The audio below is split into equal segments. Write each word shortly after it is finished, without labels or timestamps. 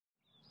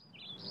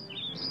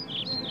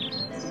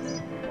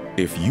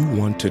If you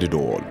wanted it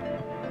all,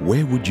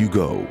 where would you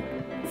go?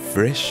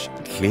 Fresh,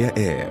 clear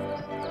air,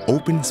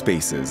 open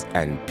spaces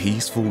and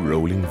peaceful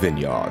rolling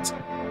vineyards.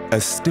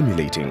 A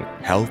stimulating,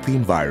 healthy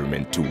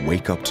environment to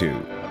wake up to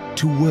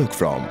work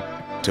from,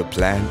 to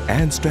plan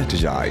and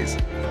strategize,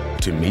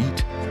 to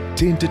meet,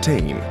 to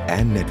entertain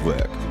and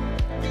network,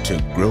 to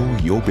grow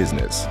your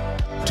business,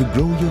 to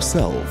grow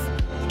yourself,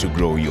 to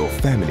grow your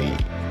family,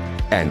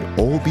 and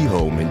all be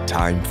home in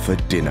time for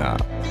dinner.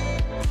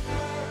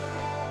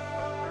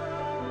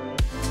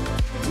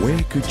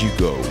 Where could you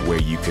go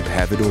where you could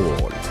have it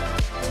all?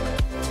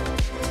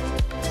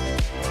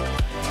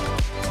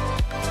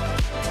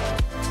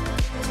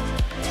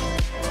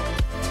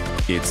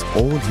 It's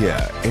all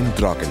here in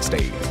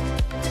Drakenstein,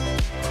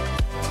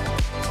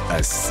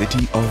 a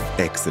city of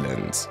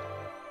excellence.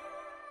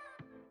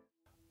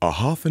 A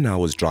half an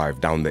hour's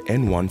drive down the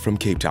N1 from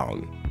Cape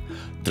Town,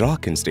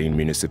 Drakenstein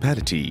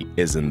municipality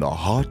is in the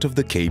heart of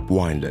the Cape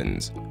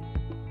Winelands,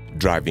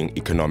 driving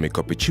economic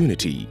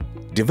opportunity,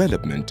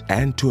 development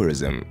and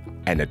tourism,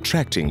 and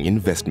attracting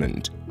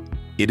investment.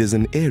 It is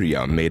an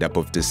area made up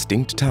of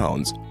distinct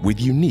towns with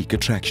unique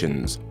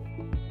attractions.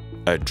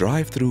 A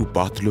drive through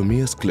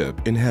Bartholomew's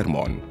Klip in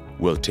Hermon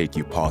will take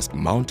you past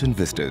mountain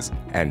vistas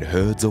and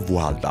herds of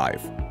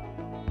wildlife.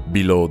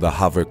 Below the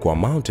Haverqua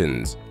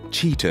Mountains,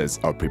 cheetahs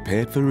are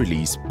prepared for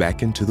release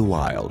back into the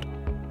wild.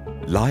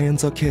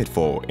 Lions are cared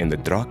for in the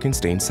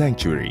Drakenstein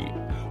Sanctuary,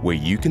 where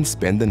you can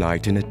spend the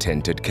night in a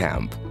tented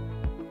camp.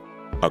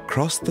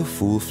 Across the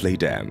Voelvlei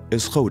Dam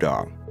is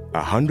Gouda.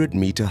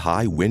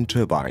 100-meter-high wind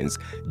turbines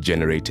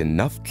generate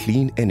enough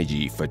clean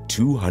energy for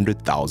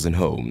 200,000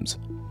 homes.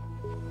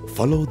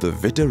 Follow the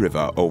Witte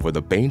River over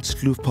the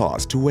Paintskloof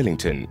Pass to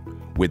Wellington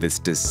with its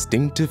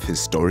distinctive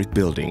historic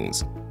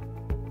buildings.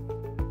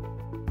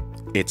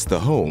 It's the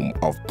home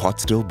of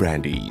Potstill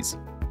Brandies.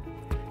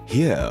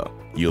 Here,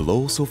 you'll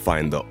also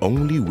find the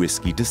only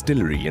whiskey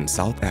distillery in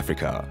South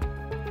Africa.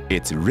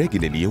 It's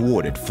regularly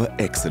awarded for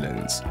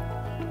excellence.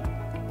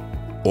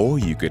 Or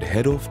you could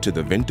head off to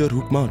the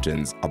Winterhoek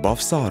Mountains above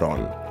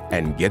Saron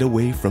and get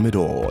away from it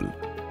all.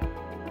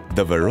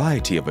 The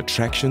variety of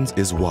attractions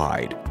is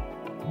wide,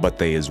 but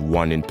there is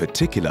one in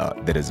particular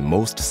that is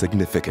most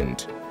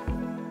significant.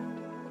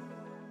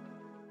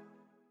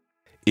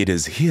 It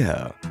is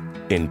here,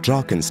 in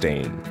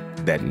Drakenstein,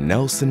 that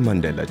Nelson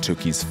Mandela took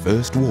his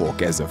first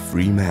walk as a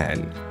free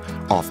man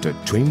after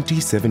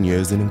 27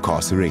 years in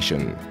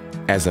incarceration.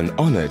 As an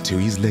honor to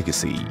his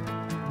legacy,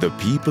 the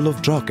people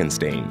of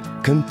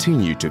Drakenstein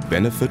continue to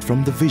benefit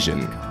from the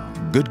vision,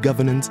 good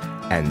governance,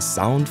 and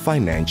sound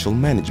financial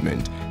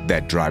management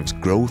that drives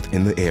growth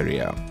in the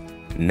area.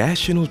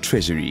 National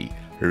Treasury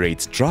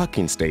rates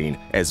Drakenstein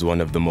as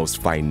one of the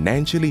most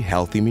financially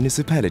healthy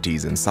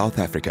municipalities in South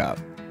Africa.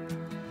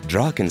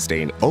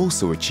 Drakenstein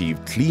also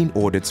achieved clean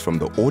audits from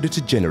the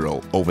Auditor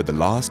General over the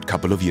last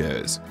couple of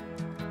years.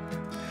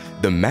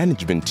 The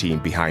management team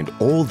behind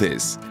all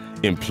this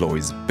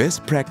employs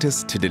best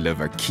practice to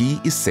deliver key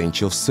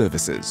essential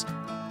services.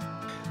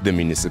 The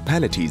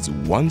municipality's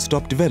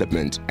one-stop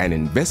development and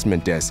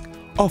investment desk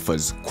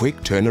offers quick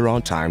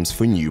turnaround times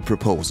for new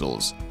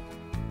proposals.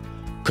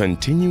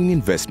 Continuing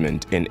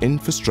investment in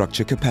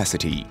infrastructure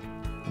capacity,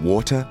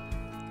 water,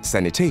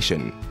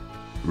 sanitation,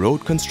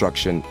 road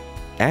construction,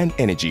 and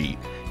energy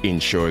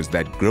ensures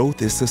that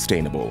growth is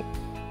sustainable.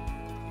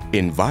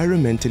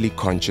 Environmentally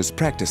conscious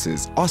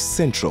practices are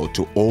central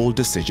to all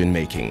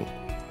decision-making.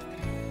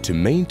 To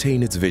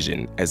maintain its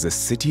vision as a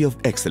city of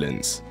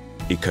excellence,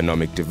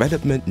 economic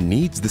development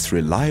needs this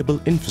reliable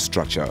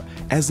infrastructure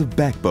as a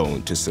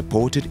backbone to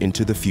support it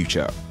into the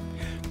future,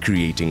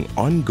 creating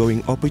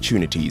ongoing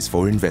opportunities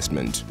for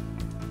investment.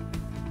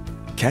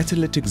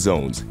 Catalytic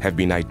zones have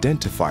been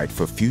identified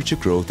for future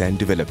growth and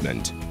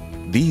development.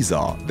 These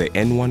are the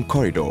N1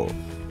 Corridor,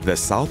 the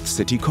South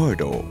City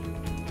Corridor,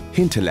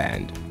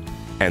 Hinterland,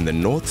 and the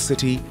North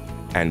City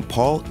and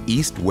Paarl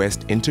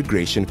East-West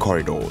Integration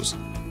Corridors.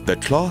 The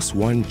Class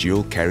 1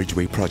 Dual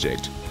Carriageway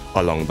project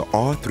along the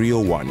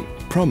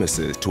R301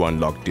 promises to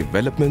unlock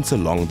developments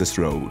along this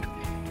road.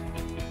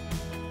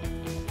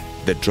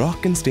 The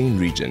Drakenstein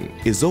region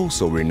is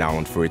also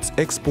renowned for its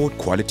export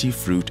quality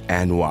fruit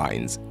and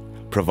wines,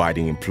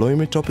 providing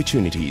employment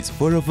opportunities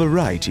for a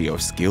variety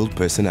of skilled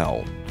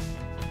personnel.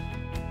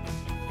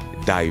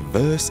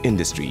 Diverse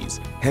industries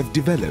have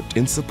developed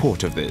in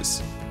support of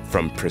this,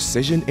 from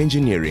precision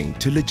engineering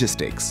to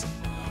logistics,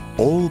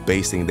 all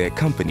basing their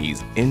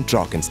companies in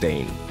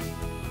Drakenstein.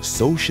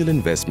 Social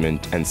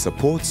investment and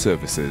support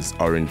services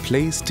are in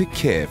place to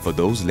care for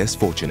those less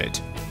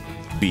fortunate,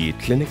 be it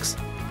clinics,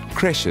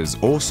 creches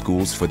or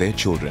schools for their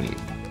children.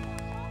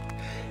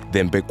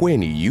 The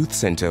Mbekweni Youth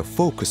Center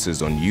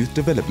focuses on youth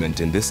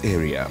development in this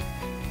area.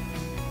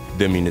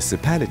 The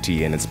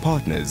municipality and its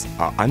partners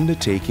are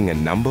undertaking a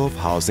number of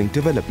housing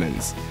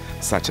developments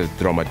such as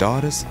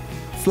Dromedaris,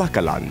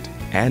 Vlakkeland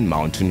and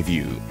Mountain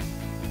View.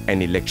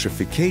 An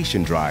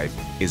electrification drive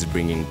is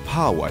bringing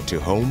power to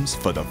homes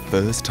for the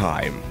first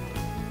time.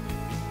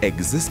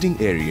 Existing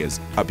areas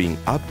are being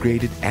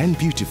upgraded and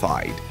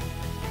beautified.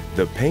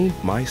 The Paint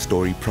My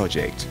Story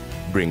project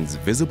brings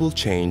visible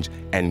change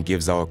and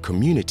gives our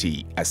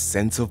community a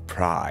sense of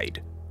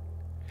pride.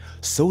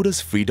 So does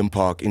Freedom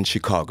Park in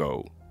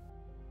Chicago.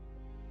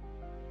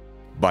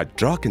 But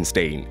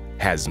Drakenstein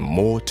has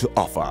more to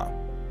offer.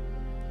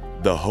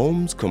 The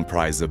homes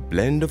comprise a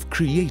blend of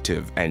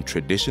creative and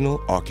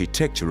traditional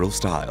architectural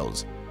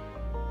styles.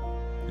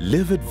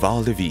 Live at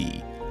Val de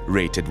Vie,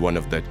 rated one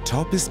of the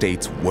top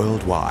estates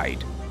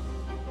worldwide.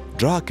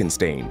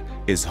 Drakenstein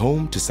is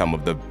home to some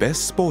of the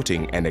best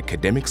sporting and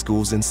academic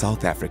schools in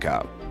South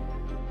Africa.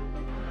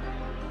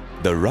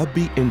 The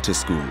rugby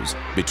interschools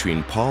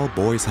between Paul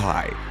Boys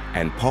High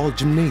and Paul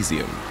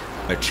Gymnasium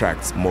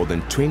attracts more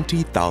than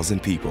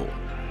 20,000 people.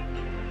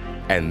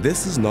 And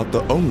this is not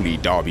the only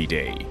derby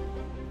day.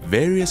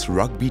 Various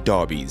rugby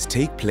derbies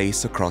take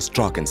place across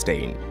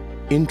Drakenstein,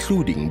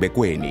 including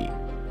Bekweni,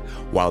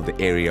 while the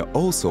area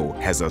also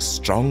has a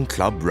strong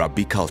club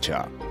rugby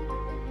culture.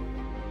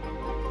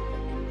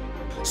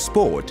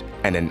 Sport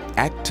and an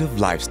active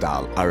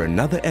lifestyle are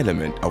another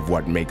element of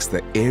what makes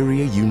the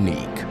area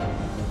unique.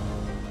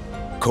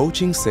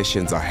 Coaching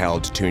sessions are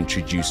held to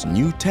introduce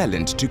new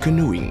talent to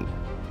canoeing.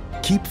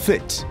 Keep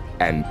fit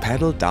and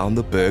paddle down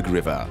the Berg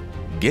River.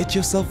 Get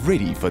yourself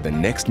ready for the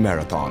next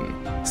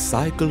marathon.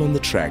 Cycle on the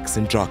tracks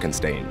in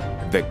Drakenstein.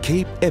 The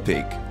Cape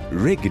Epic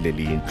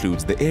regularly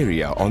includes the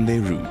area on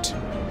their route.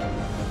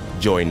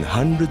 Join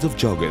hundreds of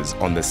joggers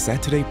on the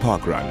Saturday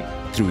park run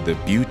through the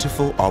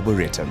beautiful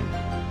Arboretum.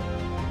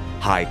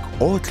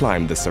 Hike or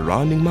climb the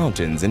surrounding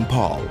mountains in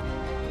Paarl.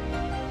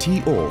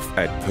 Tee off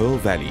at Pearl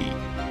Valley,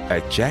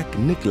 a Jack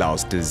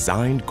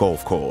Nicklaus-designed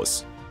golf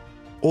course.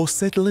 Or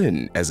settle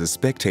in as a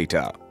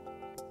spectator.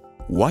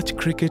 Watch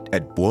cricket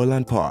at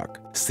Boerland Park,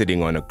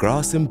 sitting on a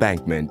grass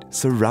embankment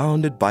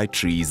surrounded by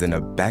trees and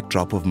a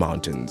backdrop of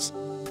mountains.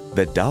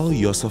 The Dal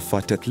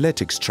Yosafat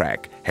Athletics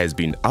track has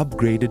been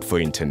upgraded for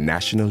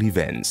international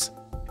events.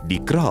 Die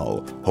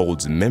Kraal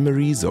holds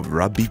memories of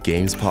rugby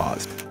games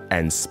past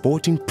and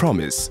sporting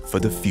promise for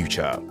the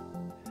future.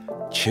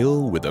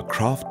 Chill with a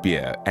craft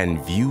beer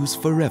and views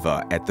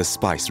forever at the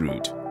Spice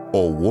Route,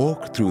 or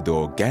walk through the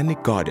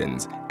organic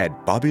gardens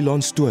at Babylon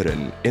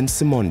Storen in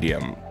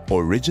Simondium.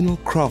 Original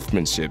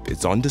craftsmanship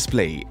is on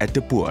display at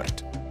De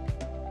Poort.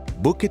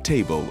 Book a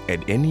table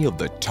at any of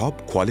the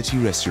top quality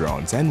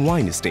restaurants and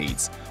wine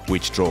estates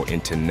which draw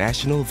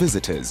international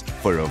visitors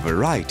for a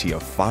variety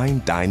of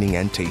fine dining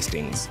and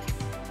tastings.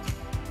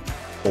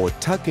 Or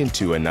tuck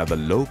into another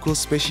local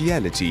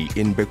speciality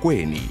in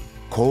Bekweni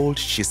called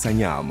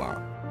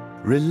Shisanyama.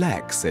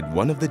 Relax at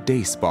one of the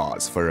day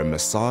spas for a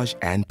massage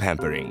and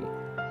pampering.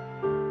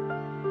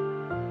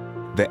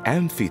 The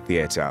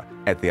amphitheater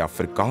at the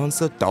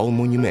Afrikaanse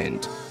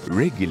Taalmonument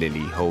regularly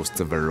hosts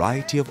a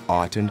variety of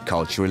art and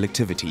cultural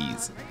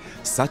activities,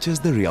 such as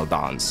the reel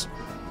dance.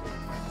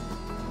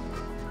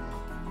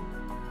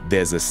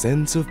 There's a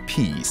sense of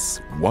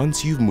peace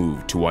once you've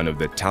moved to one of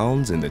the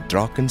towns in the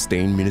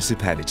Drakenstein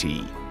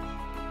municipality.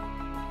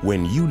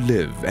 When you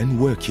live and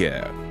work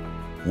here,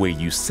 where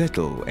you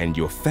settle and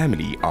your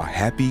family are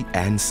happy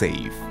and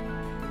safe.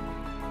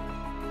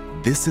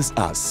 This is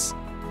us,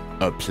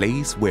 a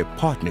place where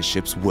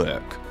partnerships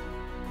work.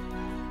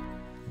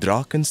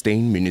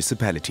 Drakenstein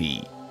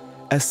Municipality,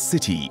 a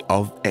city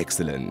of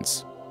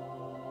excellence.